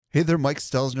Hey there, Mike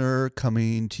Stelzner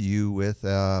coming to you with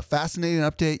a fascinating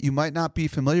update you might not be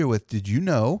familiar with. Did you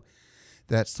know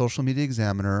that Social Media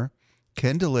Examiner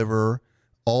can deliver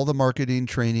all the marketing,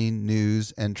 training,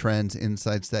 news, and trends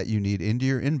insights that you need into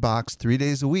your inbox 3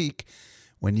 days a week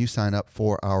when you sign up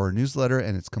for our newsletter,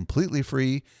 and it's completely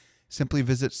free. Simply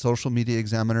visit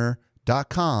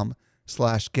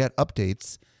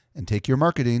socialmediaexaminer.com/get-updates and take your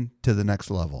marketing to the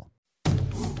next level.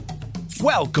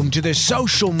 Welcome to the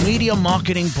Social Media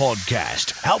Marketing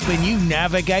Podcast, helping you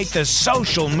navigate the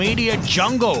social media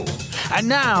jungle. And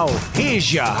now,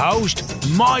 here's your host,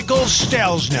 Michael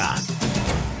Stelzner.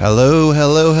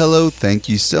 Hello. Thank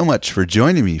you so much for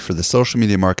joining me for the Social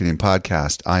Media Marketing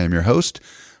Podcast. I am your host,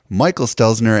 Michael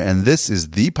Stelzner, and this is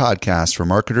the podcast for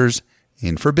marketers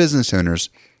and for business owners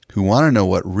who want to know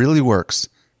what really works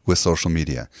with social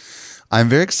media. I'm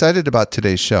very excited about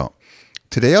today's show.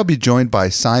 Today, I'll be joined by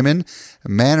Simon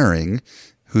Mannering,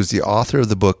 who's the author of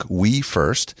the book We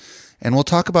First, and we'll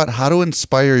talk about how to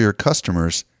inspire your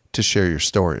customers to share your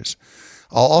stories.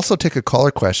 I'll also take a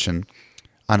caller question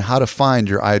on how to find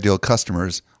your ideal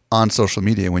customers on social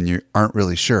media when you aren't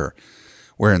really sure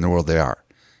where in the world they are.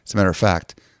 As a matter of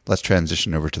fact, let's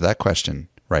transition over to that question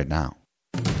right now.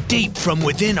 Deep from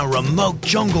within a remote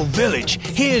jungle village,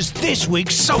 here's this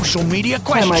week's social media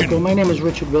question. Hi, Michael. My name is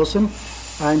Richard Wilson.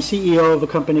 I'm CEO of a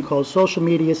company called Social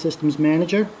Media Systems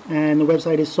Manager, and the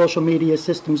website is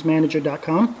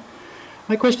socialmediasystemsmanager.com.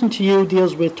 My question to you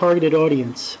deals with targeted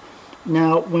audience.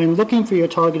 Now, when looking for your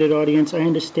targeted audience, I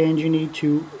understand you need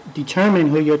to determine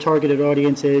who your targeted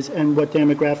audience is and what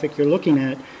demographic you're looking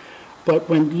at. But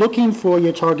when looking for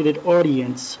your targeted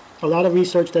audience, a lot of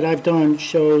research that I've done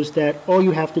shows that all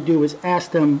you have to do is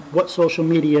ask them what social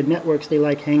media networks they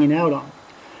like hanging out on.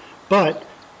 But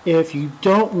if you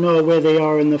don't know where they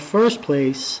are in the first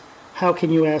place, how can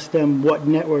you ask them what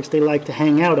networks they like to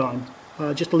hang out on?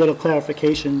 Just a little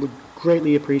clarification would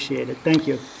greatly appreciate it. Thank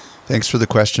you. Thanks for the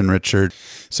question, Richard.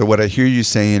 So what I hear you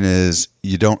saying is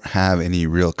you don't have any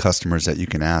real customers that you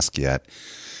can ask yet,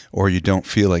 or you don't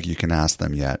feel like you can ask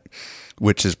them yet,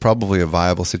 which is probably a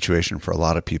viable situation for a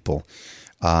lot of people.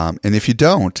 And if you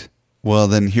don't, well,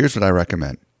 then here's what I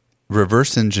recommend.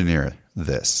 Reverse engineer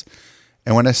this.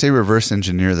 And when I say reverse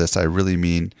engineer this, I really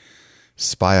mean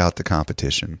spy out the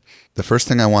competition. The first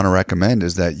thing I want to recommend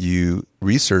is that you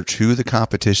research who the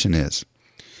competition is.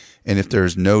 And if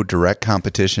there's no direct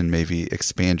competition, maybe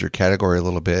expand your category a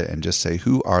little bit and just say,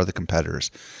 who are the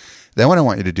competitors? Then what I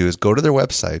want you to do is go to their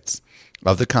websites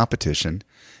of the competition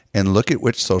and look at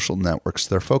which social networks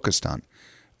they're focused on.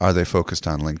 Are they focused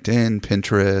on LinkedIn,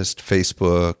 Pinterest,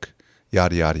 Facebook,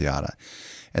 yada, yada, yada.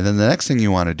 And then the next thing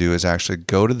you want to do is actually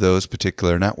go to those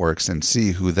particular networks and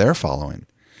see who they're following.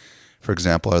 For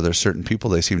example, are there certain people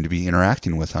they seem to be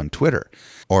interacting with on Twitter?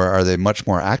 Or are they much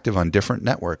more active on different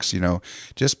networks?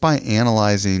 Just by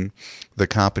analyzing the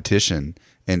competition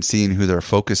and seeing who they're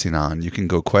focusing on, you can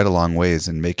go quite a long ways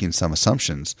in making some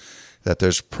assumptions that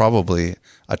there's probably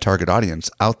a target audience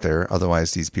out there.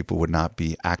 Otherwise, these people would not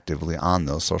be actively on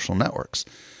those social networks,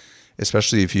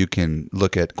 especially if you can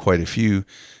look at quite a few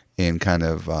and kind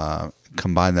of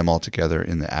combine them all together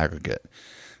in the aggregate.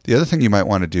 The other thing you might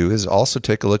want to do is also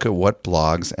take a look at what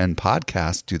blogs and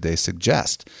podcasts do they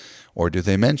suggest, or do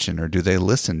they mention, or do they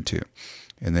listen to.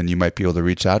 And then you might be able to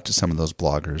reach out to some of those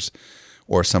bloggers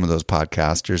or some of those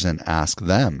podcasters and ask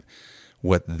them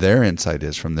what their insight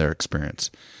is from their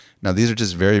experience. Now, these are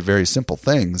just very, very simple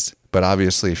things, but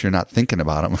obviously if you're not thinking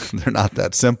about them, they're not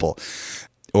that simple.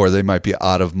 Or they might be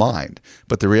out of mind.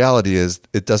 But the reality is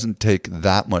it doesn't take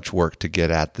that much work to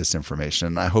get at this information.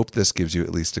 And I hope this gives you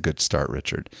at least a good start,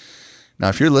 Richard. Now,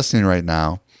 if you're listening right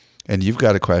now and you've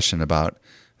got a question about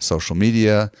social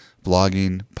media,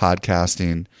 blogging,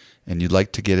 podcasting, and you'd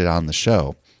like to get it on the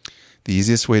show, the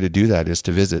easiest way to do that is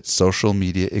to visit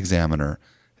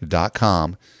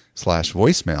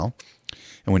socialmediaexaminer.com/voicemail.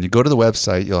 And when you go to the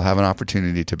website, you'll have an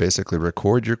opportunity to basically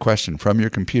record your question from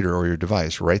your computer or your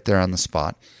device right there on the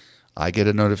spot. I get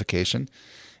a notification,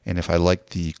 and if I like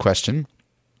the question,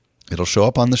 it'll show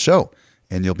up on the show,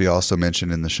 and you'll be also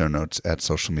mentioned in the show notes at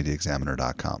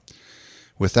socialmediaexaminer.com.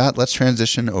 With that, let's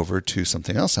transition over to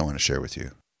something else I want to share with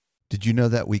you. Did you know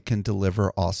that we can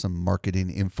deliver awesome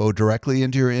marketing info directly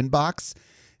into your inbox?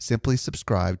 Simply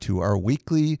subscribe to our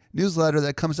weekly newsletter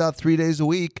that comes out 3 days a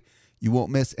week. You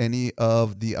won't miss any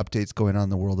of the updates going on in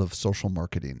the world of social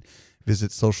marketing.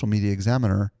 Visit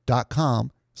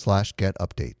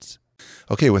socialmediaexaminer.com/get-updates.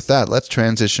 Okay, with that, let's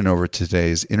transition over to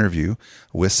today's interview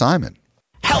with Simon.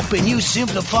 Helping you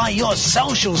simplify your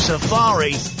social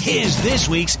safari, here's this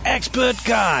week's expert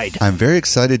guide. I'm very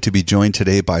excited to be joined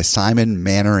today by Simon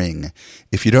Mannering.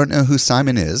 If you don't know who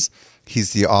Simon is,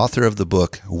 He's the author of the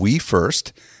book, We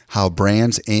First, How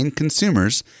Brands and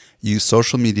Consumers Use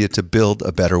Social Media to Build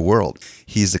a Better World.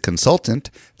 He's a consultant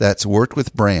that's worked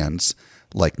with brands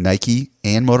like Nike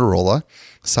and Motorola.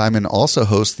 Simon also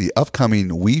hosts the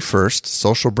upcoming We First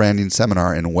Social Branding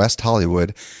Seminar in West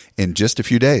Hollywood in just a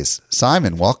few days.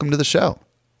 Simon, welcome to the show.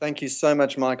 Thank you so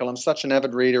much, Michael. I'm such an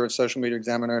avid reader of Social Media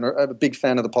Examiner and a big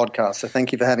fan of the podcast, so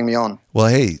thank you for having me on. Well,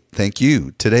 hey, thank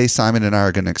you. Today, Simon and I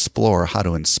are going to explore how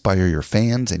to inspire your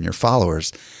fans and your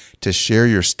followers to share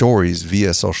your stories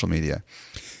via social media.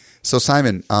 So,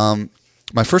 Simon,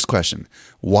 my first question,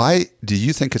 why do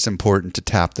you think it's important to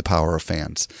tap the power of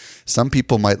fans? Some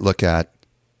people might look at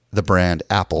the brand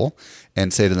Apple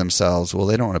and say to themselves, well,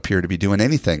 they don't appear to be doing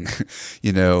anything,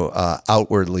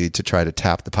 outwardly to try to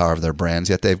tap the power of their brands,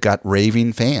 yet they've got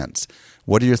raving fans.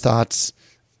 What are your thoughts?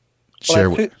 I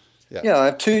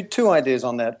have two ideas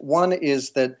on that. One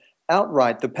is that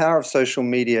outright, the power of social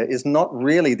media is not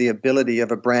really the ability of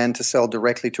a brand to sell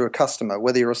directly to a customer,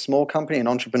 whether you're a small company, an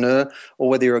entrepreneur, or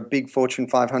whether you're a big Fortune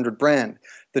 500 brand.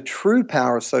 The true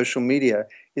power of social media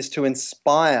is to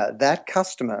inspire that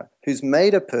customer who's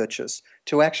made a purchase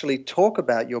to actually talk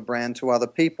about your brand to other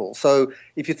people. So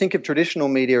if you think of traditional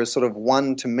media as sort of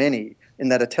one to many, in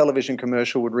that a television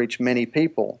commercial would reach many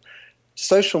people,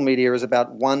 social media is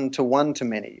about one to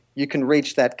many. You can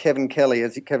reach that Kevin Kelly,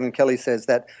 as Kevin Kelly says,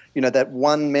 that that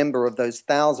one member of those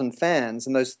 1,000 fans,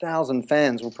 and those 1,000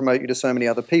 fans will promote you to so many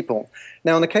other people.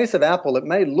 Now, in the case of Apple, it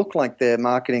may look like their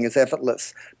marketing is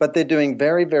effortless, but they're doing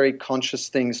very, very conscious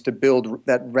things to build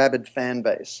that rabid fan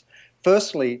base.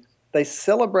 Firstly, they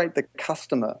celebrate the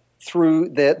customer through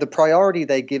the priority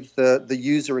they give the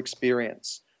user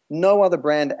experience. No other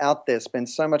brand out there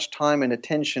spends so much time and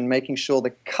attention making sure the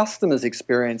customer's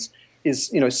experience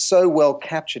is, so well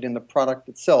captured in the product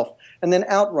itself. And then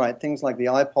outright, things like the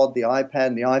iPod, the iPad,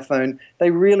 and the iPhone,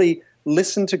 they really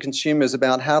listened to consumers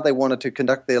about how they wanted to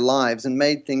conduct their lives and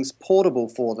made things portable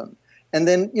for them. And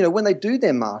then, when they do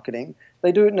their marketing,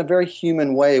 they do it in a very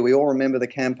human way. We all remember the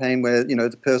campaign where,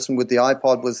 the person with the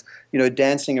iPod was,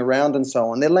 dancing around and so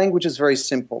on. Their language is very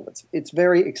simple. It's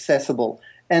very accessible.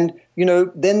 And,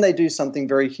 then they do something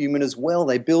very human as well.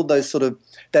 They build those sort of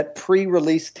that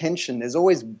pre-release tension. There's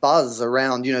always buzz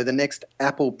around, the next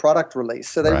Apple product release.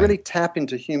 So they really tap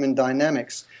into human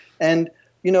dynamics. And,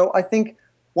 I think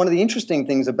one of the interesting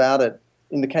things about it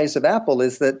in the case of Apple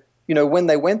is that, when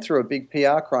they went through a big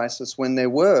PR crisis, when there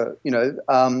were,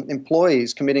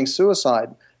 employees committing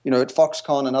suicide, at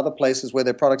Foxconn and other places where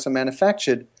their products are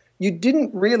manufactured, you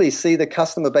didn't really see the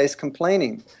customer base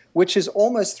complaining, which is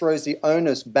almost throws the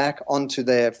onus back onto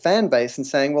their fan base and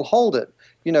saying, well, hold it.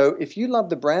 If you love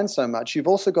the brand so much, you've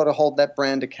also got to hold that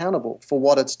brand accountable for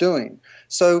what it's doing.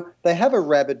 So they have a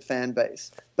rabid fan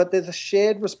base, but there's a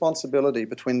shared responsibility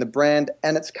between the brand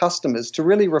and its customers to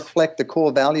really reflect the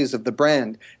core values of the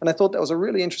brand. And I thought that was a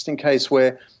really interesting case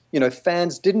where,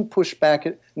 fans didn't push back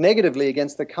negatively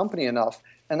against the company enough.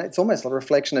 And it's almost a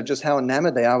reflection of just how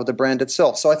enamored they are with the brand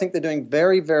itself. So I think they're doing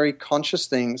very, very conscious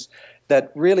things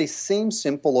that really seem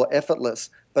simple or effortless,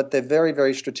 but they're very,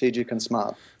 very strategic and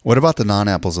smart. What about the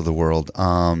non-Apples of the world?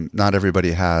 Not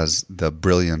everybody has the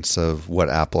brilliance of what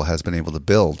Apple has been able to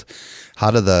build.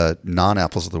 How do the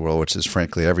non-Apples of the world, which is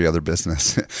frankly every other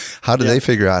business, how do they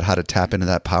figure out how to tap into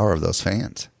that power of those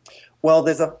fans? Well,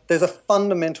 there's a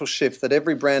fundamental shift that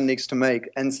every brand needs to make.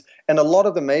 And a lot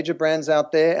of the major brands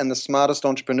out there and the smartest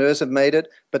entrepreneurs have made it,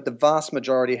 but the vast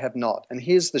majority have not. And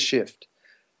here's the shift.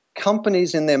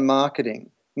 Companies in their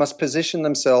marketing must position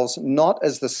themselves not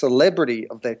as the celebrity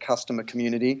of their customer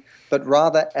community, but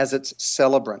rather as its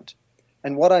celebrant.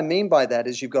 And what I mean by that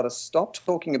is you've got to stop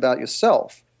talking about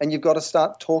yourself and you've got to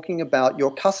start talking about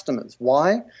your customers.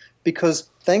 Why? Because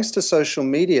thanks to social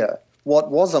media,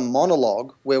 what was a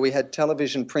monologue where we had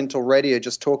television, print, or radio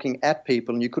just talking at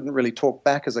people and you couldn't really talk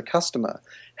back as a customer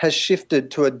has shifted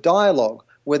to a dialogue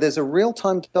where there's a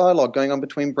real-time dialogue going on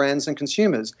between brands and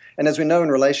consumers. And as we know in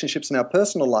relationships in our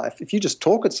personal life, if you just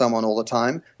talk at someone all the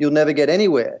time, you'll never get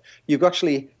anywhere. You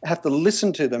actually have to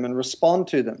listen to them and respond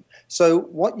to them. So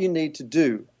what you need to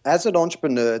do as an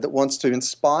entrepreneur that wants to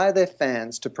inspire their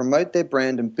fans to promote their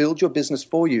brand and build your business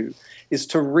for you is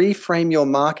to reframe your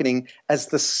marketing as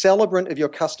the celebrant of your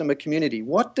customer community.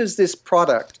 What does this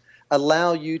product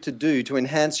allow you to do to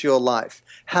enhance your life?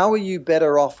 How are you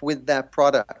better off with that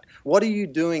product? What are you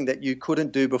doing that you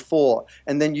couldn't do before?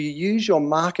 And then you use your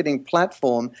marketing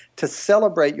platform to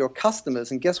celebrate your customers.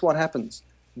 And guess what happens?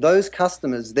 Those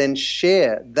customers then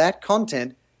share that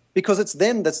content because it's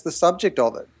them that's the subject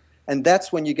of it. And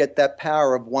that's when you get that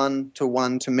power of one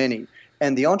to many.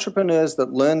 And the entrepreneurs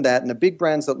that learn that and the big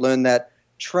brands that learn that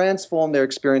transform their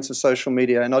experience of social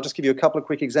media. And I'll just give you a couple of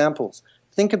quick examples.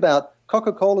 Think about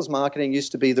Coca-Cola's marketing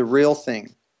used to be the real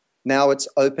thing. Now it's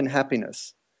open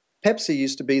happiness. Pepsi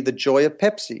used to be the joy of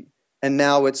Pepsi, and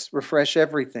now it's refresh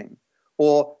everything.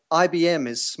 Or IBM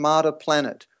is smarter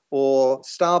planet, or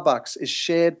Starbucks is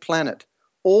shared planet.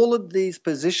 All of these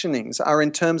positionings are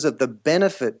in terms of the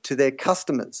benefit to their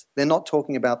customers. They're not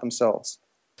talking about themselves.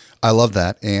 I love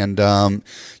that. And,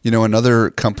 another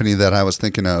company that I was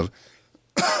thinking of,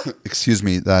 excuse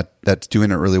me, that's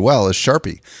doing it really well is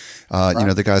Sharpie.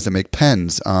 Right. The guys that make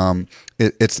pens.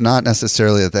 It's not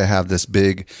necessarily that they have this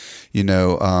big,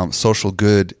 social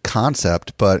good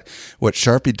concept, but what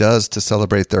Sharpie does to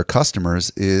celebrate their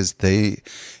customers is they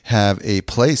have a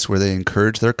place where they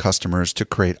encourage their customers to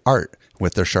create art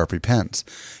with their Sharpie pens.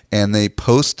 And they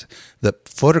post the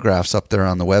photographs up there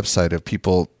on the website of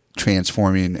people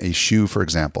transforming a shoe, for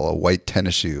example, a white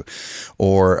tennis shoe,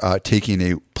 or taking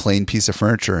a plain piece of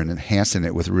furniture and enhancing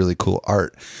it with really cool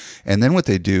art. And then what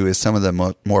they do is some of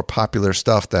the more popular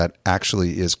stuff that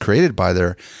actually is created by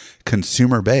their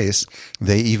consumer base,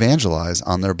 they evangelize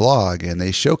on their blog and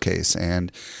they showcase.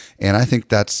 And I think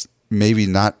that's maybe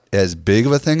not as big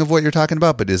of a thing of what you're talking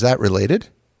about, but is that related?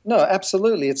 No,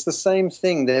 absolutely. It's the same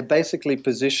thing. They're basically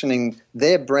positioning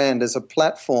their brand as a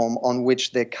platform on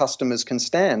which their customers can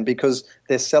stand because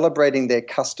they're celebrating their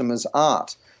customers'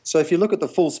 art. So if you look at the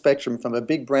full spectrum from a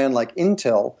big brand like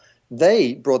Intel,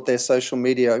 they brought their social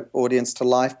media audience to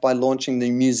life by launching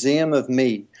the Museum of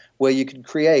Me, where you could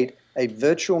create a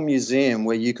virtual museum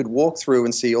where you could walk through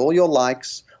and see all your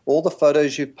likes, all the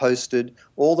photos you've posted,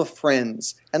 all the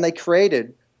friends. And they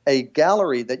created a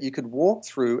gallery that you could walk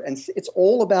through, and it's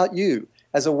all about you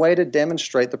as a way to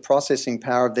demonstrate the processing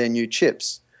power of their new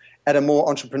chips. At a more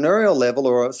entrepreneurial level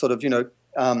or a sort of,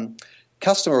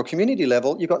 customer or community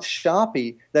level, you've got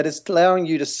Sharpie that is allowing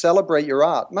you to celebrate your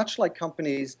art, much like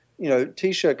companies,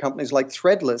 T-shirt companies like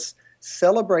Threadless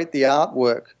celebrate the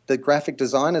artwork that graphic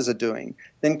designers are doing,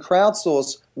 then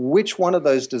crowdsource which one of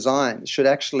those designs should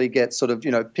actually get sort of,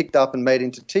 picked up and made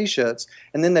into T-shirts,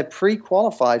 and then they're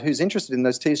pre-qualified who's interested in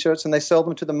those T-shirts and they sell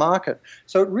them to the market.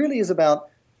 So it really is about,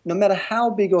 no matter how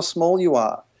big or small you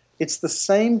are, it's the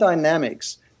same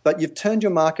dynamics, but you've turned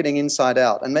your marketing inside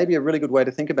out. And maybe a really good way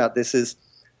to think about this is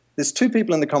there's two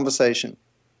people in the conversation,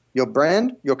 your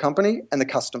brand, your company, and the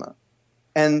customer.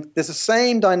 And there's the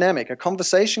same dynamic, a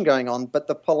conversation going on, but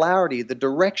the polarity, the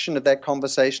direction of that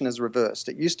conversation is reversed.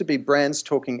 It used to be brands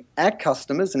talking at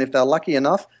customers, and if they're lucky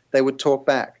enough, they would talk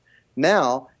back.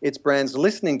 Now it's brands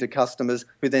listening to customers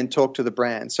who then talk to the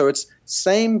brand. So it's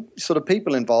same sort of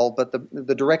people involved, but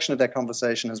the direction of that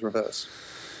conversation is reversed.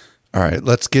 All right,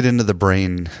 let's get into the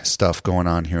brain stuff going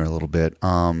on here a little bit.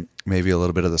 Maybe a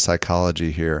little bit of the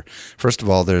psychology here. First of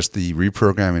all, there's the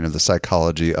reprogramming of the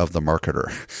psychology of the marketer,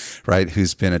 right?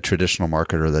 Who's been a traditional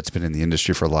marketer that's been in the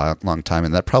industry for a long time.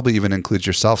 And that probably even includes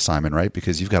yourself, Simon, right?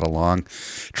 Because you've got a long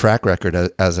track record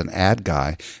as an ad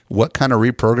guy. What kind of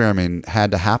reprogramming had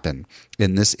to happen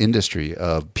in this industry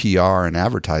of PR and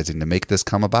advertising to make this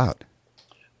come about?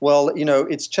 Well,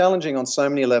 it's challenging on so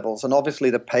many levels. And obviously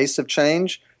the pace of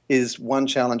change is one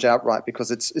challenge outright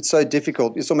because it's so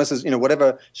difficult. It's almost as,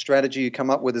 whatever strategy you come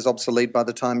up with is obsolete by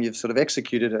the time you've sort of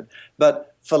executed it.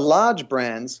 But for large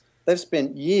brands, they've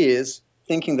spent years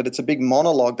thinking that it's a big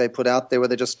monologue they put out there where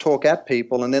they just talk at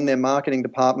people, and then their marketing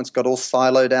departments got all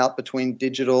siloed out between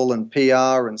digital and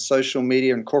PR and social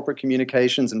media and corporate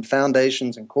communications and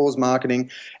foundations and cause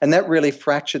marketing, and that really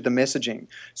fractured the messaging.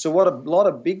 So what a lot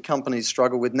of big companies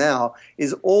struggle with now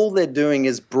is all they're doing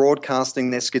is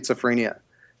broadcasting their schizophrenia.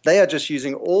 They are just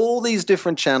using all these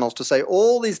different channels to say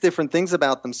all these different things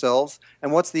about themselves.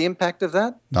 And what's the impact of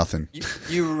that? Nothing.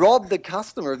 You rob the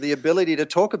customer of the ability to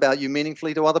talk about you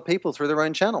meaningfully to other people through their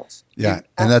own channels. Yeah,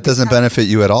 and that doesn't benefit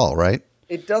you at all, right?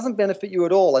 It doesn't benefit you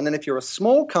at all. And then if you're a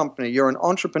small company, you're an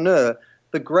entrepreneur,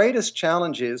 the greatest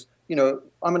challenge is,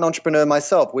 I'm an entrepreneur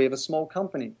myself. We have a small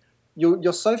company.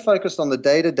 You're so focused on the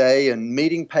day-to-day and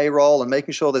meeting payroll and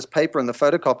making sure there's paper in the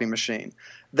photocopy machine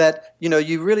that,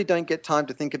 you really don't get time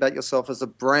to think about yourself as a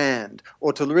brand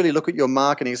or to really look at your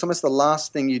marketing. It's almost the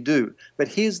last thing you do. But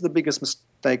here's the biggest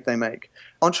mistake they make.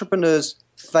 Entrepreneurs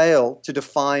fail to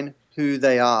define who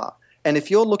they are. And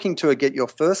if you're looking to get your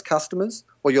first customers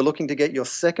or you're looking to get your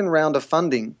second round of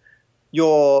funding,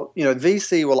 your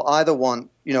VC will either want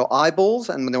eyeballs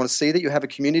and they want to see that you have a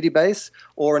community base,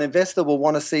 or an investor will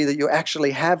want to see that you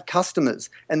actually have customers.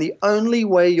 And the only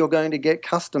way you're going to get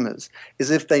customers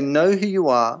is if they know who you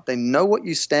are, they know what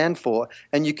you stand for,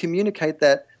 and you communicate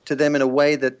that to them in a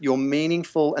way that you're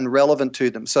meaningful and relevant to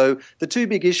them. So the two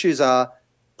big issues are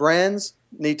brands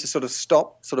need to sort of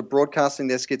stop sort of broadcasting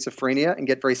their schizophrenia and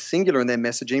get very singular in their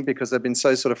messaging because they've been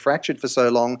so sort of fractured for so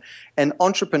long. And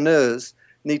entrepreneurs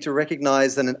need to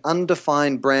recognize that an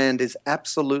undefined brand is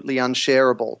absolutely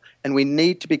unshareable. And we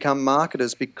need to become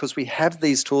marketers because we have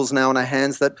these tools now in our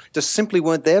hands that just simply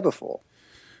weren't there before.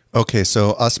 Okay,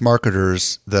 so us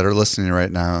marketers that are listening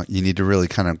right now, you need to really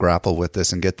kind of grapple with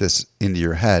this and get this into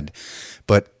your head.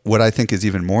 But what I think is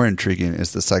even more intriguing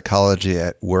is the psychology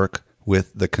at work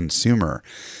with the consumer.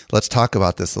 Let's talk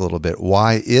about this a little bit.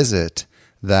 Why is it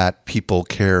that people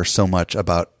care so much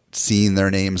about seeing their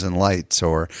names in lights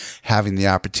or having the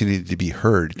opportunity to be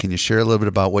heard? Can you share a little bit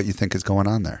about what you think is going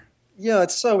on there? Yeah,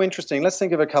 it's so interesting. Let's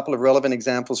think of a couple of relevant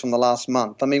examples from the last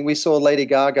month. I mean, we saw Lady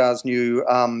Gaga's new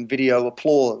video,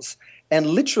 Applause. And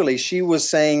literally, she was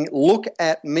saying, look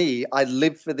at me, I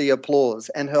live for the applause.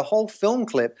 And her whole film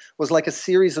clip was like a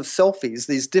series of selfies,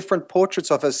 these different portraits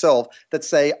of herself that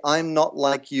say, I'm not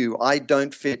like you, I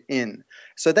don't fit in.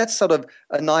 So that's sort of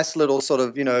a nice little sort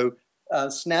of,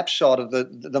 snapshot of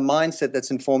the mindset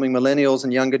that's informing millennials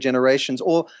and younger generations.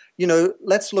 Or,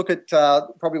 let's look at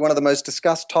probably one of the most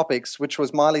discussed topics, which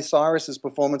was Miley Cyrus's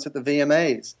performance at the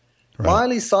VMAs. Right.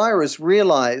 Miley Cyrus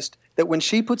realized that when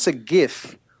she puts a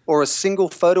GIF or a single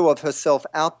photo of herself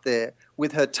out there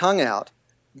with her tongue out,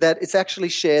 that it's actually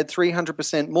shared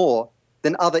 300% more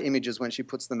than other images when she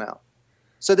puts them out.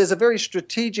 So there's a very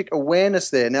strategic awareness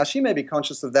there. Now, she may be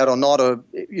conscious of that or not, or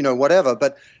whatever,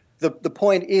 but the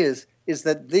point is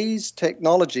that these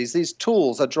technologies, these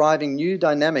tools are driving new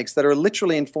dynamics that are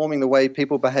literally informing the way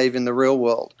people behave in the real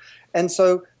world. And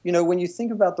so, when you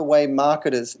think about the way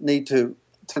marketers need to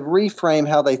reframe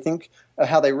how they think,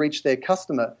 how they reach their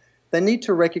customer, they need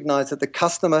to recognize that the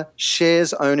customer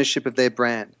shares ownership of their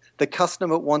brand. The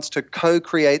customer wants to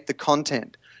co-create the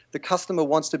content. The customer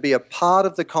wants to be a part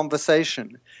of the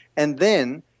conversation. And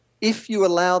then, if you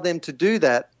allow them to do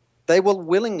that, they will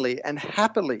willingly and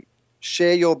happily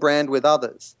share your brand with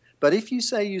others. But if you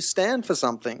say you stand for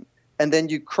something and then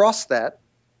you cross that,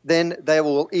 then they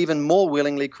will even more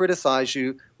willingly criticize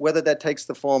you, whether that takes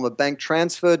the form of bank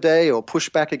transfer day or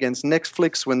pushback against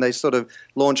Netflix when they sort of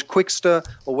launch Quickster,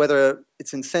 or whether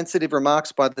it's insensitive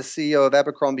remarks by the CEO of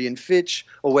Abercrombie & Fitch,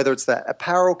 or whether it's the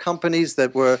apparel companies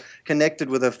that were connected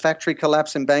with a factory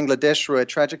collapse in Bangladesh where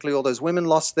tragically all those women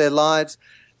lost their lives.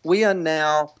 We are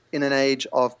now in an age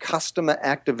of customer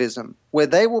activism where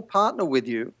they will partner with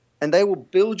you and they will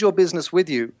build your business with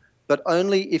you, but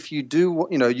only if you do,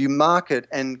 you market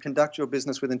and conduct your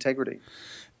business with integrity.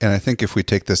 And I think if we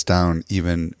take this down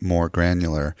even more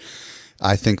granular,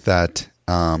 I think that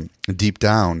deep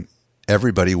down,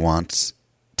 everybody wants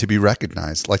to be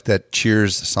recognized. Like that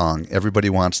Cheers song,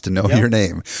 everybody wants to know your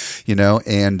name,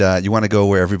 and you want to go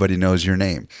where everybody knows your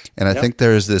name. And I think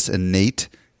there is this innate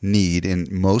need in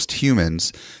most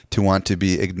humans to want to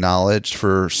be acknowledged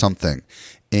for something.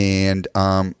 And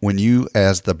when you,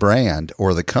 as the brand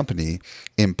or the company,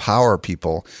 empower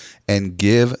people and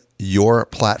give your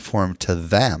platform to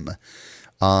them,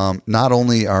 not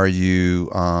only are you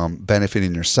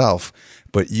benefiting yourself,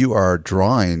 but you are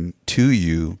drawing to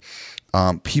you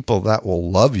people that will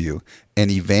love you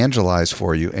and evangelize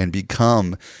for you and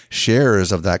become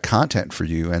sharers of that content for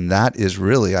you. And that is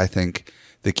really, I think,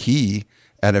 the key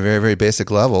at a very, very basic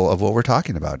level of what we're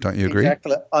talking about. Don't you agree?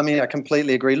 Exactly. I mean, I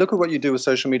completely agree. Look at what you do with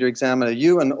Social Media Examiner.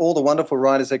 You and all the wonderful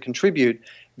writers that contribute,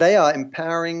 they are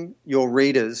empowering your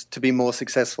readers to be more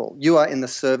successful. You are in the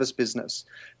service business.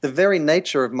 The very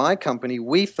nature of my company,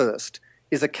 We First,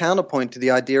 is a counterpoint to the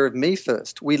idea of me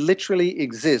first. We literally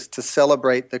exist to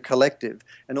celebrate the collective.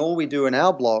 And all we do in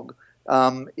our blog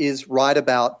is write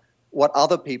about what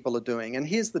other people are doing. And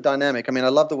here's the dynamic. I mean, I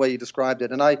love the way you described it.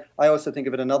 And I also think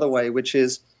of it another way, which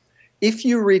is if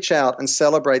you reach out and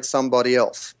celebrate somebody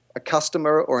else, a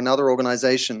customer or another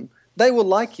organization, they will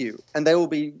like you and they will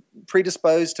be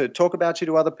predisposed to talk about you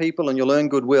to other people and you'll earn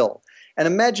goodwill. And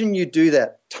imagine you do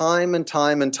that time and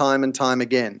time and time and time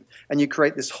again. And you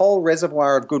create this whole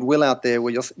reservoir of goodwill out there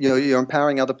where you're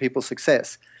empowering other people's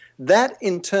success. That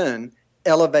in turn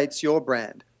elevates your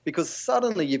brand, because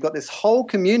suddenly you've got this whole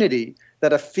community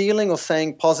that are feeling or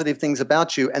saying positive things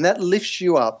about you, and that lifts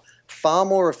you up far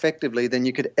more effectively than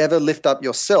you could ever lift up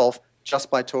yourself just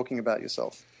by talking about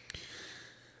yourself.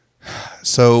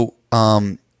 So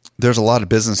there's a lot of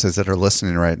businesses that are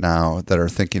listening right now that are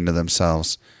thinking to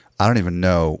themselves, I don't even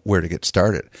know where to get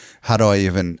started. How do I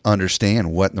even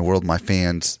understand what in the world my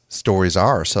fans' stories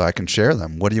are so I can share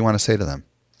them? What do you want to say to them?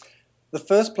 The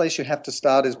first place you have to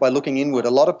start is by looking inward. A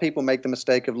lot of people make the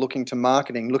mistake of looking to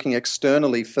marketing, looking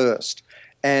externally first.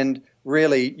 And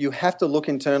really, you have to look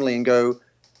internally and go,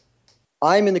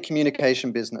 I'm in the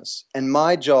communication business, and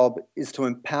my job is to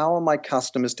empower my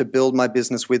customers to build my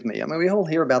business with me. I mean, we all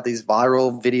hear about these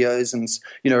viral videos and,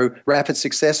 rapid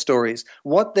success stories.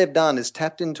 What they've done is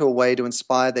tapped into a way to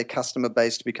inspire their customer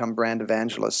base to become brand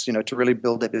evangelists, to really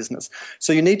build their business.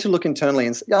 So you need to look internally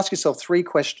and ask yourself 3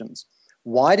 questions.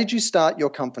 Why did you start your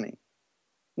company?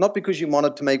 Not because you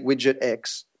wanted to make widget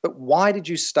X, but why did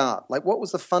you start? Like, what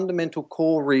was the fundamental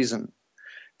core reason?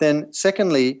 Then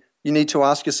secondly, you need to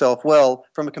ask yourself, well,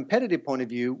 from a competitive point of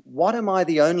view, what am I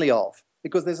the only of?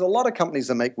 Because there's a lot of companies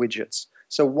that make widgets.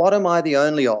 So what am I the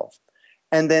only of?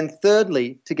 And then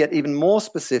thirdly, to get even more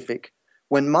specific,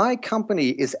 when my company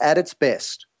is at its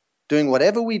best, doing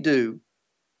whatever we do,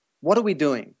 what are we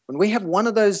doing? When we have one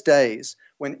of those days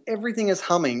when everything is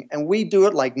humming and we do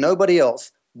it like nobody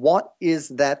else, what is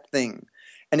that thing?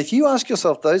 And if you ask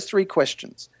yourself those 3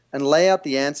 questions and lay out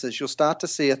the answers, you'll start to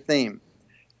see a theme.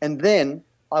 And then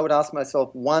I would ask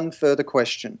myself one further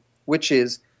question, which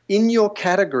is, in your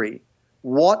category,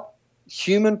 what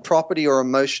human property or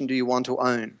emotion do you want to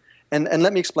own? And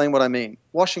let me explain what I mean.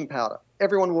 Washing powder.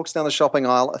 Everyone walks down the shopping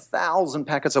aisle, 1,000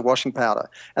 packets of washing powder,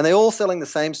 and they're all selling the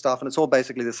same stuff, and it's all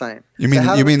basically the same. You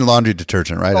mean laundry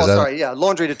detergent, right?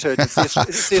 Laundry detergent.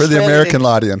 It's for the American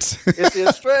audience. It's the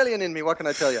Australian in me. What can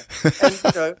I tell you?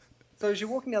 And so as you're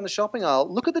walking down the shopping aisle,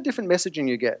 look at the different messaging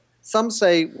you get. Some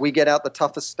say we get out the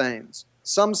toughest stains.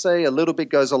 Some say a little bit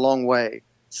goes a long way.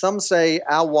 Some say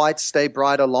our whites stay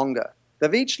brighter longer.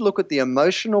 They've each looked at the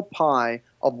emotional pie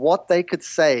of what they could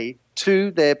say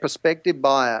to their prospective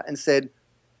buyer and said,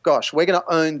 gosh, we're going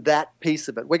to own that piece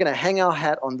of it. We're going to hang our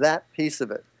hat on that piece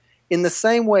of it. In the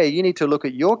same way, you need to look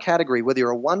at your category, whether you're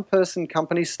a one-person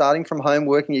company starting from home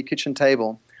working your kitchen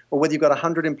table, or whether you've got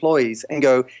 100 employees, and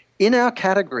go, in our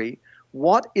category,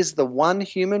 what is the one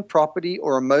human property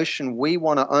or emotion we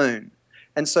want to own?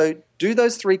 And so do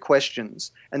those 3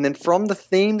 questions, and then from the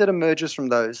theme that emerges from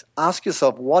those, ask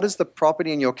yourself, what is the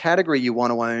property in your category you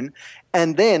want to own?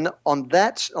 And then on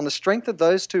the strength of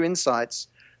those 2 insights,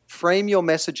 frame your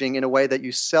messaging in a way that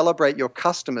you celebrate your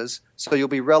customers so you'll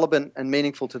be relevant and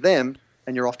meaningful to them,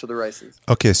 and you're off to the races.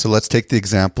 Okay, so let's take the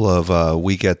example of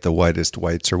we get the whitest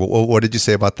whites. Or what did you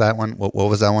say about that one? What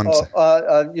was that one?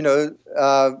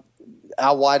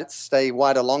 Our whites stay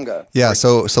whiter longer. Yeah,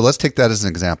 so let's take that as an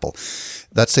example.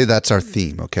 Let's say that's our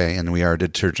theme, okay, and we are a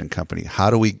detergent company. How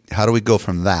do we go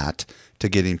from that to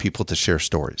getting people to share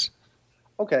stories?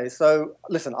 Okay, so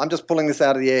listen, I'm just pulling this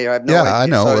out of the air. I have no idea. I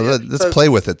know. Let's play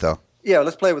with it, though. Yeah,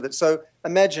 let's play with it. So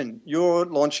imagine you're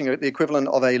launching the equivalent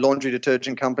of a laundry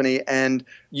detergent company, and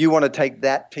you want to take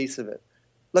that piece of it.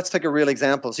 Let's take a real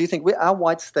example. So you think our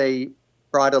whites stay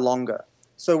brighter longer.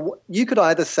 So you could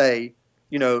either say,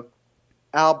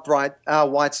 our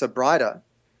whites are brighter,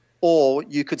 or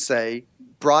you could say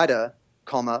brighter,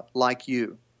 like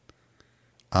you.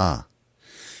 And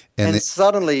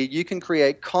suddenly you can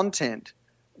create content.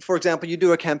 For example, you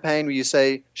do a campaign where you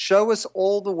say, show us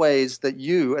all the ways that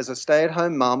you, as a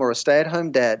stay-at-home mom or a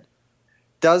stay-at-home dad,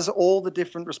 does all the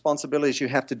different responsibilities you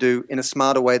have to do in a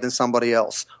smarter way than somebody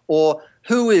else. Or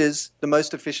who is the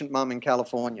most efficient mom in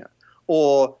California?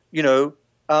 Or,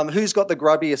 who's got the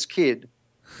grubbiest kid?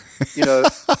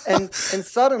 And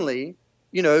suddenly,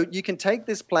 you can take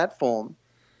this platform,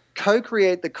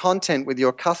 co-create the content with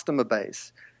your customer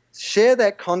base, share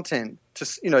that content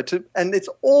and it's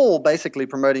all basically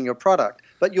promoting your product,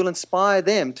 but you'll inspire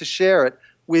them to share it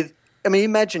with,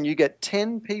 imagine you get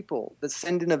 10 people that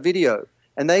send in a video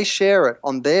and they share it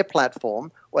on their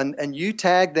platform and you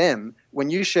tag them when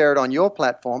you share it on your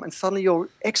platform, and suddenly you're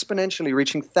exponentially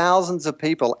reaching thousands of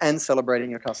people and celebrating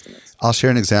your customers. I'll share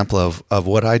an example of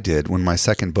what I did when my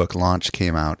second book, Launch,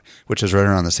 came out, which is right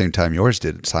around the same time yours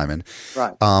did, Simon.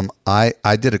 Right.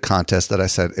 I did a contest that I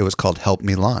said it was called Help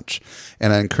Me Launch,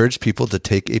 and I encouraged people to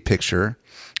take a picture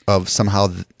of somehow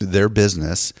their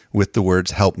business with the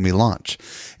words "Help Me Launch,"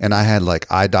 and I had like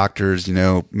eye doctors,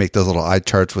 make those little eye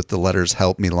charts with the letters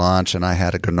 "Help Me Launch," and I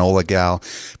had a granola gal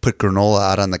put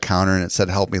granola out on the counter and it said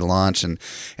 "Help Me Launch," and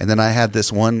then I had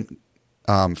this one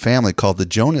family called the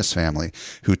Jonas family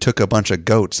who took a bunch of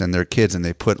goats and their kids and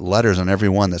they put letters on every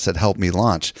one that said "Help Me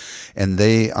Launch," and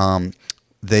they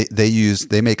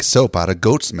make soap out of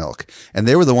goat's milk, and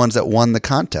they were the ones that won the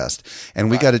contest, and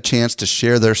we got a chance to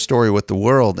share their story with the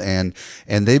world, and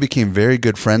they became very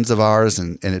good friends of ours,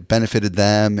 and it benefited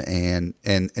them. And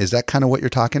is that kind of what you're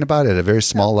talking about at a very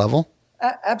small level?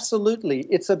 Absolutely.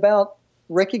 It's about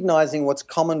recognizing what's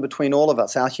common between all of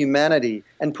us, our humanity,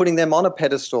 and putting them on a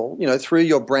pedestal, through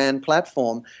your brand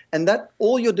platform. And that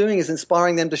all you're doing is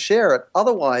inspiring them to share it.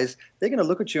 Otherwise, they're going to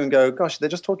look at you and go, gosh, they're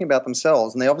just talking about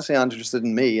themselves, and they obviously aren't interested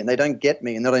in me, and they don't get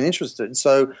me, and they're not interested.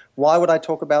 So why would I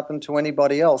talk about them to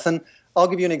anybody else? And I'll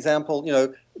give you an example,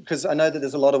 because I know that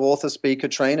there's a lot of author, speaker,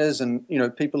 trainers, and,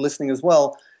 people listening as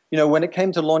well. When it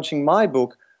came to launching my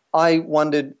book, I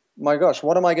wondered, my gosh,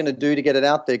 what am I going to do to get it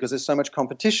out there, because there's so much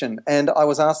competition? And I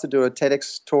was asked to do a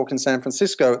TEDx talk in San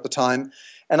Francisco at the time,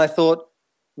 and I thought,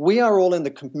 we are all in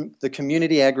the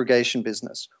community aggregation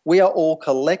business. We are all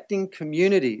collecting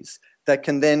communities that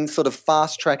can then sort of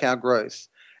fast-track our growth.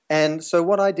 And so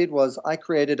what I did was I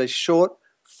created a short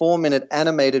 4-minute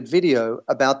animated video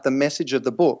about the message of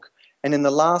the book. And in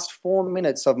the last 4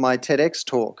 minutes of my TEDx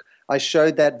talk, I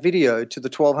showed that video to the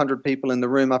 1,200 people in the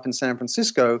room up in San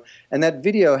Francisco, and that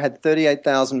video had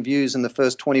 38,000 views in the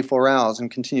first 24 hours and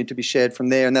continued to be shared from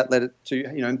there, and that led it to,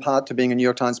 in part to being a New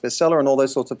York Times bestseller and all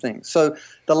those sorts of things. So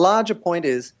the larger point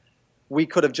is, we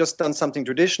could have just done something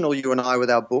traditional, you and I, with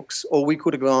our books, or we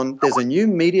could have gone, there's a new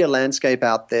media landscape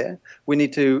out there. We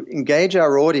need to engage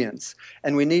our audience,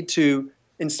 and we need to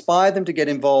inspire them to get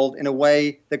involved in a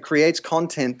way that creates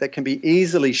content that can be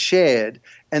easily shared,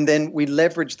 and then we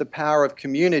leverage the power of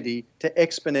community to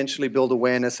exponentially build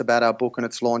awareness about our book and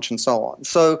its launch and so on.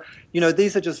 So,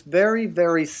 these are just very,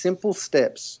 very simple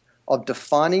steps of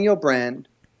defining your brand,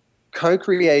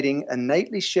 co-creating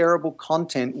innately shareable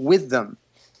content with them,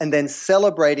 and then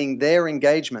celebrating their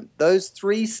engagement. Those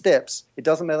 3 steps, it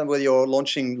doesn't matter whether you're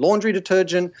launching laundry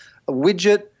detergent, a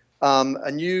widget,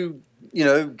 a new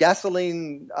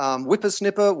gasoline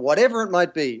whippersnipper, whatever it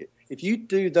might be. If you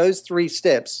do those 3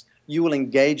 steps, you will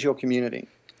engage your community.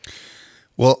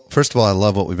 Well, first of all, I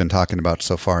love what we've been talking about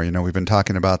so far. We've been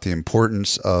talking about the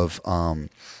importance of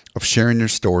sharing your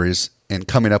stories and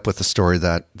coming up with a story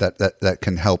that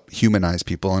can help humanize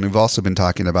people. And we've also been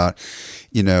talking about,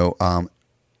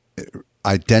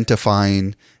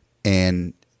 identifying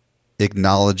and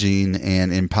acknowledging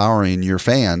and empowering your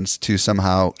fans to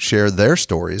somehow share their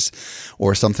stories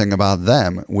or something about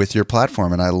them with your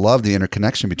platform. And I love the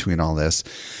interconnection between all this.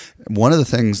 One of the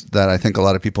things that I think a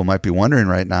lot of people might be wondering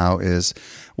right now is,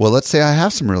 well, let's say I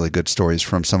have some really good stories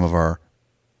from some of our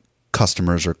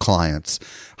customers or clients.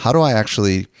 How do I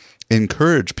actually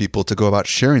encourage people to go about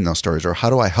sharing those stories, or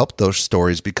how do I help those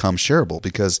stories become shareable?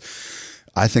 Because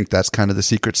I think that's kind of the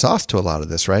secret sauce to a lot of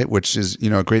this, right? Which is,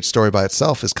 a great story by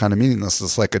itself is kind of meaningless.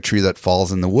 It's like a tree that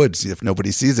falls in the woods. If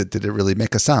nobody sees it, did it really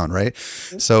make a sound, right?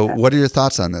 So what are your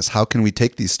thoughts on this? How can we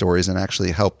take these stories and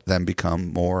actually help them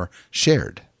become more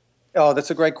shared? Oh,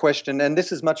 that's a great question. And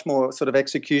this is much more sort of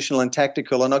executional and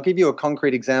tactical. And I'll give you a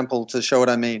concrete example to show what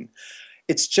I mean.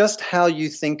 It's just how you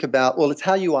think about, it's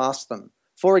how you ask them.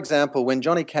 For example, when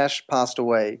Johnny Cash passed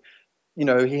away,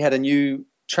 he had a new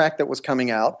track that was coming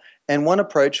out. And one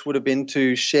approach would have been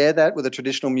to share that with a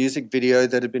traditional music video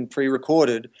that had been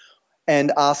pre-recorded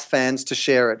and ask fans to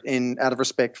share it out of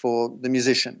respect for the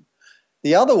musician.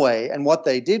 The other way, and what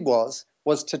they did was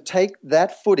to take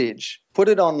that footage, put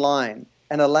it online,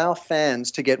 and allow fans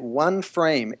to get 1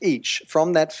 frame each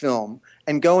from that film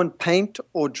and go and paint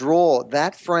or draw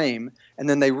that frame, and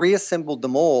then they reassembled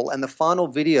them all, and the final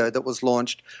video that was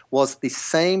launched was the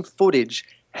same footage,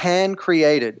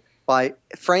 hand-created,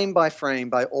 frame by frame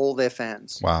by all their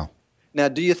fans. Wow. Now,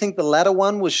 do you think the latter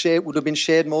one would have been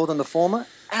shared more than the former?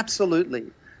 Absolutely.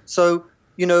 So,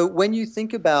 when you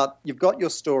think about, you've got your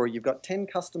story, you've got 10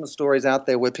 customer stories out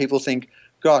there where people think,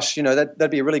 gosh,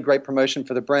 that'd be a really great promotion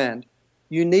for the brand.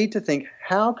 You need to think,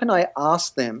 how can I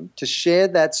ask them to share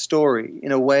that story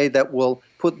in a way that will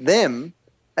put them,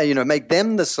 make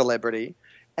them the celebrity,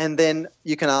 and then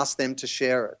you can ask them to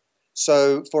share it.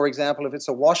 So, for example, if it's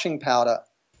a washing powder,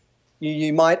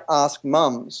 you might ask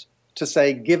mums to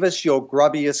say, give us your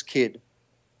grubbiest kid.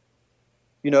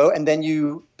 And then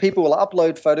people will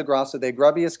upload photographs of their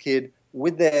grubbiest kid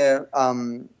with their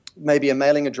maybe a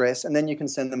mailing address, and then you can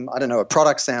send them, a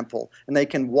product sample, and they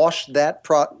can wash that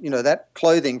that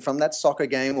clothing from that soccer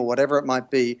game or whatever it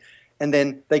might be, and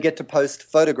then they get to post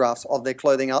photographs of their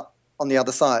clothing up on the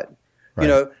other side.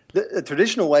 Right. The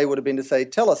traditional way would have been to say,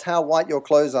 tell us how white your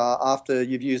clothes are after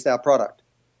you've used our product.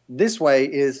 This way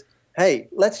is, hey,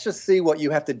 let's just see what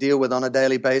you have to deal with on a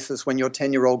daily basis when your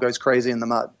 10-year-old goes crazy in the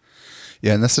mud.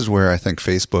 Yeah, and this is where I think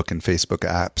Facebook and Facebook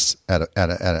apps at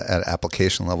an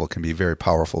application level can be very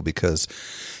powerful because,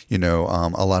 a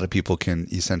lot of people can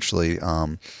essentially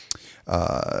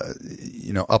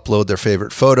upload their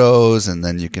favorite photos, and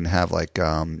then you can have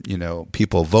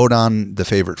people vote on the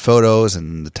favorite photos,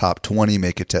 and the top 20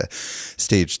 make it to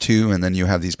stage 2, and then you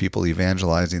have these people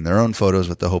evangelizing their own photos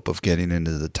with the hope of getting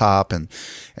into the top, and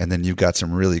then you've got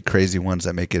some really crazy ones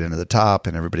that make it into the top,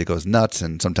 and everybody goes nuts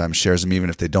and sometimes shares them even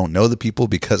if they don't know the people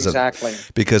because of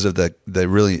the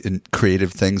really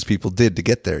creative things people did to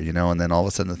get there, and then all of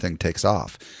a sudden the thing takes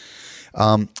off.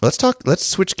 Let's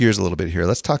switch gears a little bit here.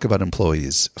 Let's talk about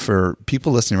employees. For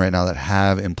people listening right now that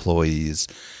have employees,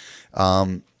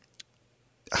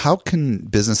 how can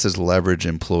businesses leverage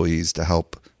employees to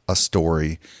help a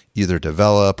story either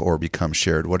develop or become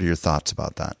shared? What are your thoughts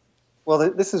about that?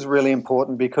 Well, this is really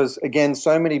important because, again,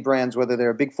 so many brands, whether they're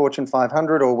a big Fortune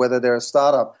 500 or whether they're a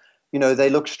startup, they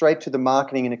look straight to the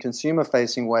marketing in a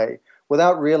consumer-facing way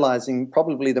without realizing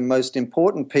probably the most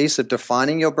important piece of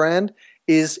defining your brand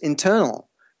is internal.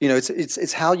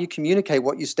 It's how you communicate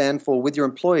what you stand for with your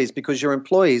employees, because your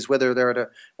employees, whether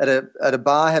they're at a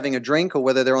bar having a drink or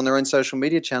whether they're on their own social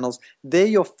media channels, they're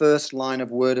your first line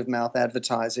of word of mouth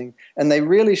advertising, and they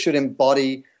really should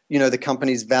embody the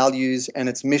company's values and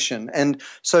its mission. And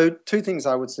so 2 things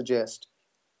I would suggest.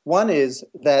 One is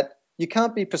that you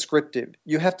can't be prescriptive.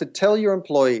 You have to tell your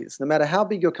employees, no matter how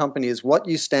big your company is, what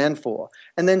you stand for,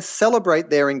 and then celebrate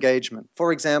their engagement.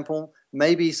 For example,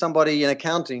 maybe somebody in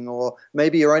accounting or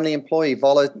maybe your only employee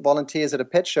volunteers at a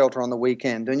pet shelter on the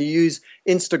weekend, and you use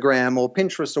Instagram or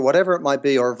Pinterest or whatever it might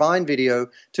be, or a Vine video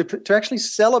to actually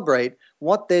celebrate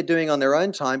what they're doing on their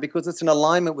own time, because it's in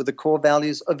alignment with the core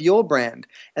values of your brand.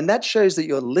 And that shows that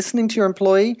you're listening to your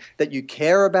employee, that you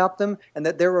care about them, and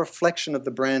that they're a reflection of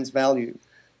the brand's values.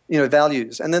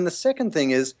 And then the second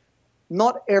thing is,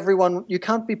 not everyone, you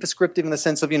can't be prescriptive in the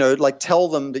sense of, tell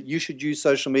them that you should use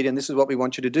social media and this is what we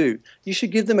want you to do. You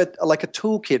should give them a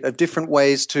toolkit of different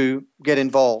ways to get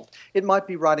involved. It might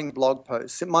be writing blog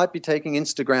posts. It might be taking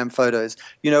Instagram photos.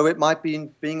 It might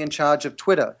be being in charge of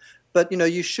Twitter. But,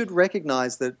 you should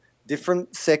recognize that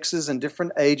different sexes and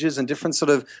different ages and different sort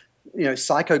of,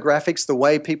 psychographics, the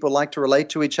way people like to relate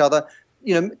to each other,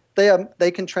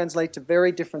 they can translate to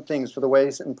very different things for the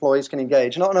ways employees can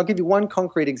engage. And I'll give you one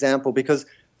concrete example, because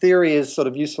theory is sort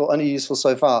of only useful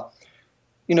so far.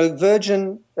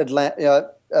 Virgin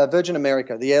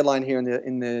America, the airline here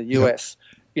in the US,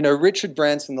 Richard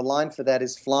Branson, the line for that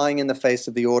is flying in the face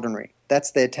of the ordinary.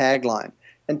 That's their tagline.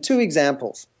 And 2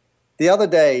 examples. The other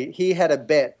day, he had a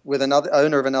bet with another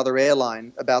owner of another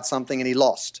airline about something, and he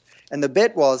lost. And the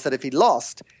bet was that if he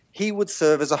lost, he would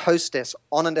serve as a hostess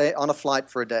on a flight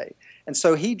for a day. And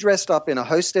so he dressed up in a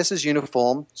hostess's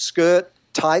uniform, skirt,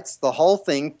 tights, the whole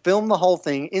thing, filmed the whole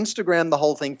thing, Instagrammed the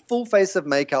whole thing, full face of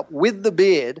makeup with the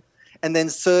beard, and then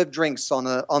served drinks on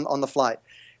the flight.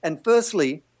 And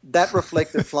firstly, that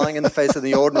reflected flying in the face of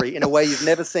the ordinary in a way you've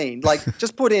never seen.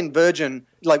 Just put in Virgin,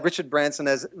 Richard Branson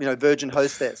as, Virgin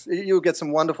hostess. You'll get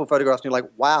some wonderful photographs, and you're like,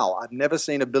 wow, I've never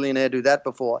seen a billionaire do that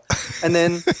before. And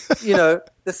then,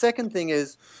 the second thing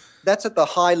is, that's at the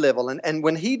high level. And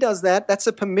when he does that, that's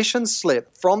a permission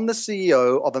slip from the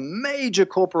CEO of a major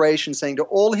corporation saying to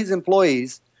all his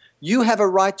employees, you have a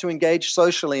right to engage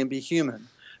socially and be human.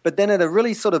 But then at a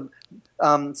really sort of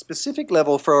specific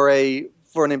level for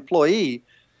an employee,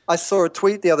 I saw a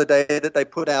tweet the other day that they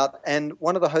put out, and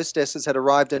one of the hostesses had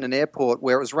arrived in an airport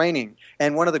where it was raining,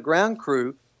 and one of the ground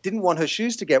crew didn't want her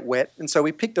shoes to get wet, and so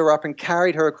we picked her up and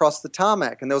carried her across the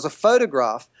tarmac. And there was a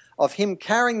photograph of him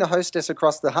carrying the hostess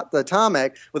across the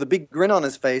tarmac with a big grin on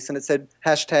his face, and it said,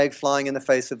 #flying in the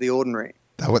face of the ordinary.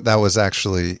 That was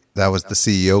the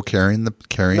CEO carrying.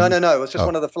 No. It was just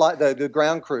one of the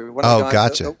ground crew. One of the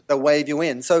guys gotcha. that wave you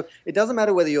in. So it doesn't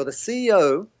matter whether you're the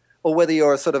CEO or whether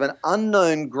you're a sort of an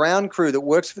unknown ground crew that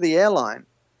works for the airline.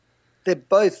 They're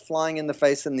both flying in the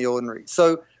face of the ordinary.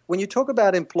 So when you talk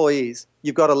about employees,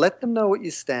 you've got to let them know what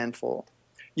you stand for.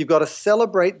 You've got to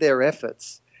celebrate their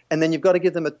efforts. And then you've got to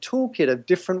give them a toolkit of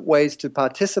different ways to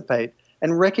participate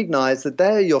and recognize that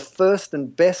they are your first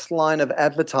and best line of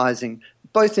advertising,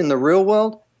 both in the real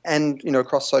world and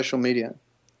across social media.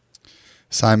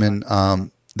 Simon,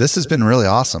 this has been really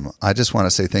awesome. I just want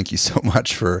to say thank you so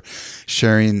much for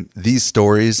sharing these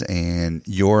stories and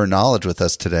your knowledge with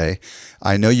us today.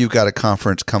 I know you've got a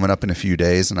conference coming up in a few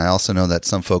days, and I also know that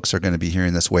some folks are going to be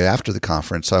hearing this way after the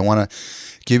conference. So I want to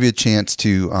give you a chance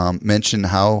to mention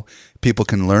how people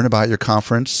can learn about your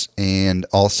conference and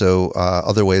also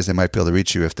other ways they might be able to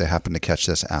reach you if they happen to catch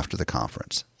this after the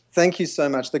conference. Thank you so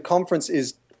much. The conference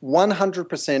is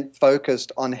 100%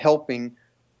 focused on helping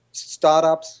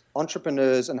startups,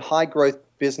 entrepreneurs, and high-growth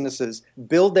businesses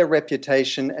build their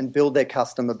reputation and build their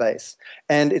customer base.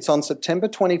 And it's on September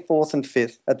 24th and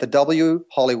 5th at the W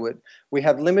Hollywood. We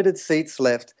have limited seats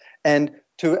left. And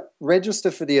to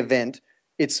register for the event,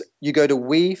 you go to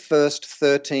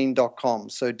wefirst13.com.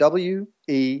 So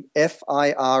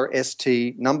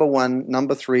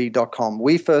WEFIRST3.com,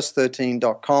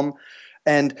 wefirst13.com.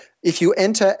 And if you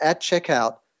enter at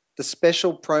checkout the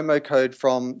special promo code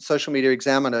from Social Media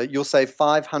Examiner, you'll save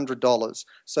 $500.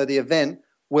 So the event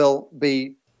will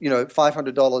be,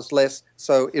 $500 less.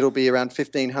 So it'll be around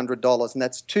 $1,500. And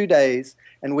that's 2 days.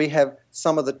 And we have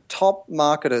some of the top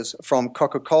marketers from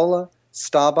Coca-Cola,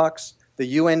 Starbucks, the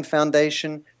UN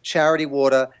Foundation, Charity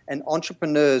Water, and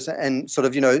entrepreneurs and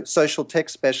social tech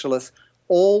specialists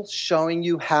all showing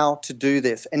you how to do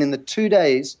this. And in the 2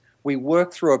 days, we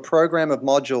work through a program of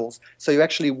modules so you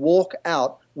actually walk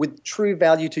out with true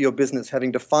value to your business,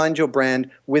 having defined your brand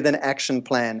with an action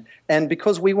plan. And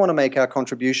because we want to make our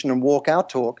contribution and walk our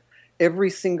talk,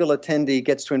 every single attendee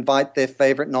gets to invite their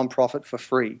favorite nonprofit for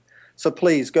free. So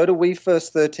please go to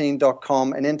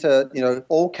wefirst13.com and enter,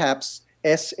 all caps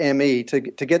SME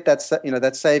to get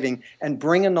that saving and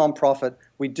bring a nonprofit.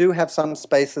 We do have some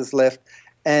spaces left.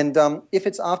 And if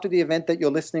it's after the event that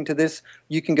you're listening to this,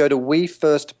 you can go to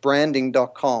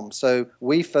wefirstbranding.com. So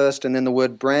wefirst and then the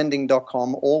word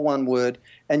branding.com, all one word.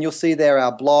 And you'll see there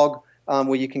our blog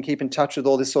where you can keep in touch with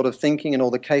all this sort of thinking and all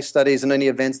the case studies and any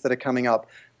events that are coming up.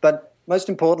 But most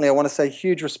importantly, I want to say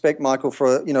huge respect, Michael,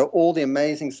 for all the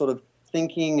amazing sort of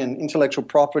thinking and intellectual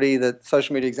property that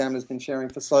Social Media Examiner has been sharing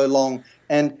for so long.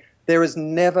 And there has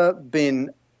never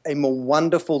been a more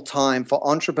wonderful time for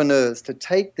entrepreneurs to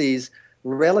take these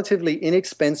relatively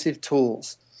inexpensive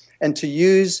tools and to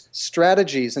use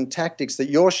strategies and tactics that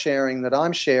you're sharing, that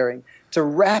I'm sharing, to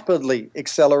rapidly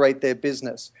accelerate their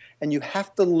business. And you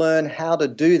have to learn how to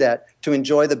do that to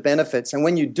enjoy the benefits. And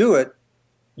when you do it,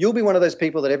 you'll be one of those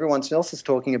people that everyone else is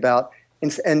talking about.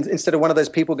 And instead of one of those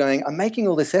people going, I'm making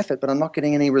all this effort, but I'm not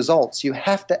getting any results. You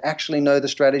have to actually know the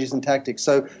strategies and tactics.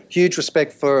 So huge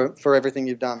respect for everything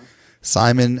you've done.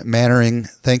 Simon Mannering,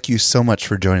 thank you so much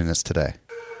for joining us today.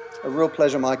 A real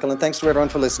pleasure, Michael, and thanks to everyone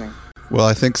for listening. Well,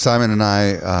 I think Simon and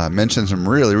I mentioned some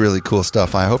really, really cool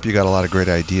stuff. I hope you got a lot of great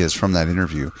ideas from that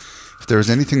interview. If there was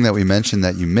anything that we mentioned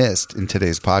that you missed in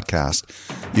today's podcast,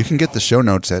 you can get the show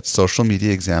notes at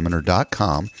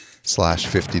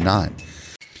socialmediaexaminer.com/59.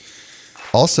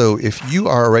 Also, if you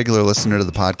are a regular listener to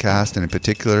the podcast, and in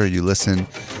particular you listen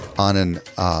on an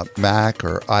Mac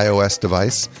or iOS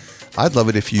device, I'd love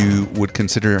it if you would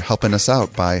consider helping us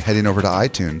out by heading over to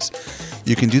iTunes.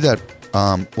 You can do that.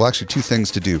 Actually, two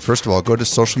things to do. First of all, go to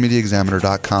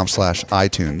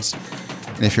socialmediaexaminer.com/iTunes.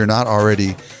 And if you're not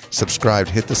already subscribed,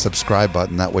 hit the subscribe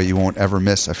button. That way you won't ever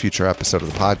miss a future episode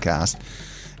of the podcast.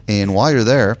 And while you're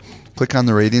there, click on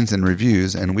the ratings and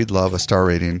reviews, and we'd love a star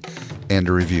rating and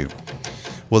a review.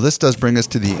 Well, this does bring us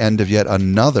to the end of yet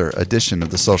another edition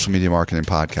of the Social Media Marketing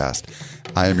Podcast.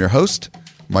 I am your host,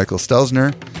 Michael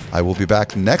Stelzner. I will be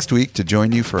back next week to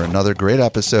join you for another great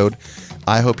episode.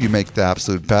 I hope you make the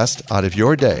absolute best out of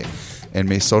your day, and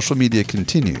may social media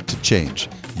continue to change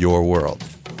your world.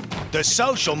 The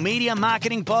Social Media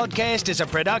Marketing Podcast is a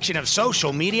production of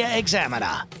Social Media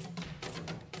Examiner.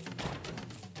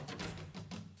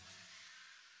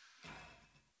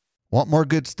 Want more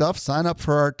good stuff? Sign up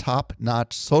for our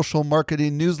top-notch social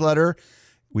marketing newsletter.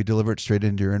 We deliver it straight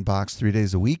into your inbox 3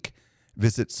 days a week.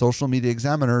 Visit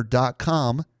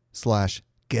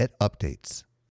socialmediaexaminer.com/get updates.